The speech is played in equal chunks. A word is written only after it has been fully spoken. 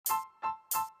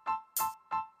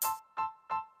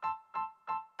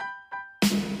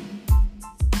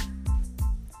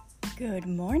Good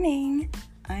morning.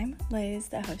 I'm Liz,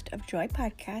 the host of Joy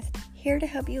Podcast, here to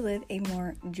help you live a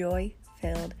more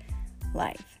joy-filled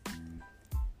life.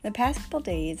 The past couple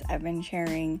days, I've been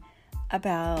sharing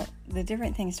about the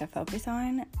different things to focus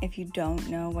on if you don't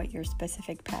know what your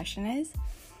specific passion is.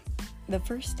 The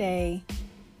first day,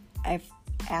 I've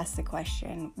asked the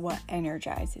question, what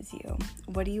energizes you?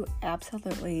 What do you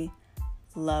absolutely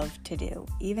love to do?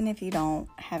 Even if you don't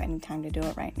have any time to do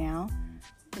it right now,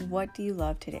 what do you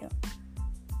love to do?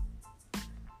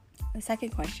 The second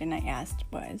question I asked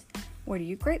was, what are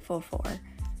you grateful for?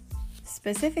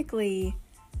 Specifically,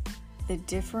 the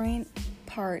different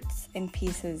parts and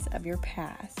pieces of your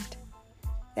past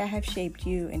that have shaped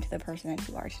you into the person that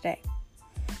you are today.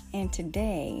 And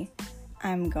today,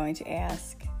 I'm going to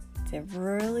ask, it's a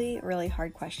really, really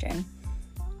hard question,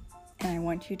 and I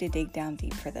want you to dig down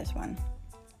deep for this one.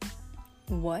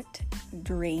 What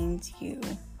drains you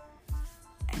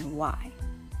and why?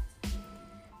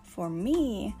 For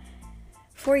me,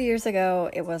 4 years ago,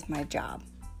 it was my job.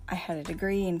 I had a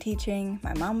degree in teaching.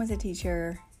 My mom was a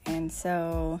teacher, and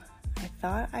so I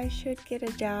thought I should get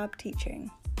a job teaching.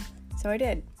 So I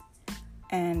did.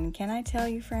 And can I tell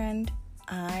you, friend,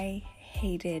 I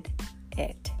hated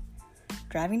it.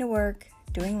 Driving to work,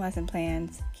 doing lesson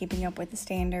plans, keeping up with the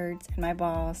standards, and my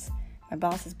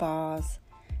boss's boss,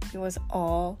 it was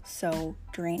all so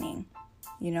draining.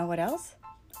 You know what else?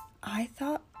 I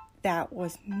thought that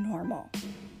was normal.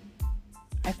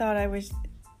 I thought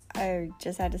I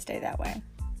just had to stay that way.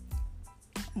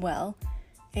 Well,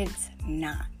 it's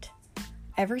not.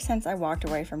 Ever since I walked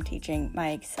away from teaching, my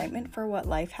excitement for what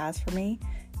life has for me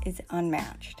is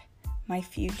unmatched. My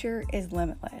future is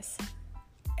limitless,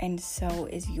 and so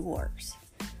is yours.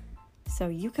 So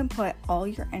you can put all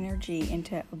your energy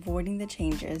into avoiding the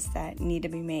changes that need to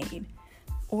be made,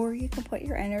 or you can put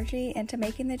your energy into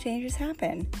making the changes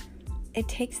happen. It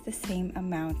takes the same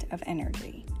amount of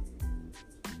energy.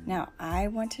 Now, I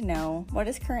want to know what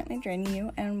is currently draining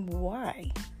you and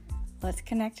why. Let's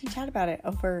connect and chat about it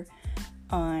over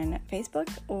on Facebook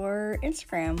or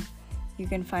Instagram. You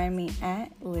can find me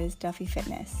at Liz Duffy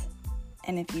Fitness.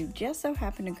 And if you just so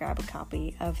happen to grab a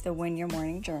copy of the Win Your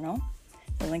Morning Journal,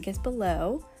 the link is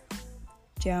below.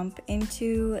 Jump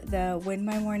into the Win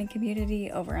My Morning community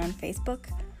over on Facebook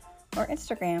or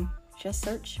Instagram. Just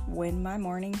search Win My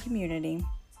Morning Community.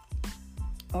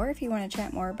 Or if you want to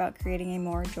chat more about creating a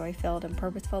more joy-filled and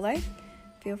purposeful life,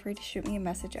 feel free to shoot me a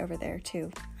message over there too.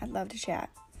 I'd love to chat.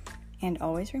 And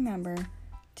always remember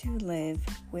to live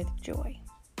with joy.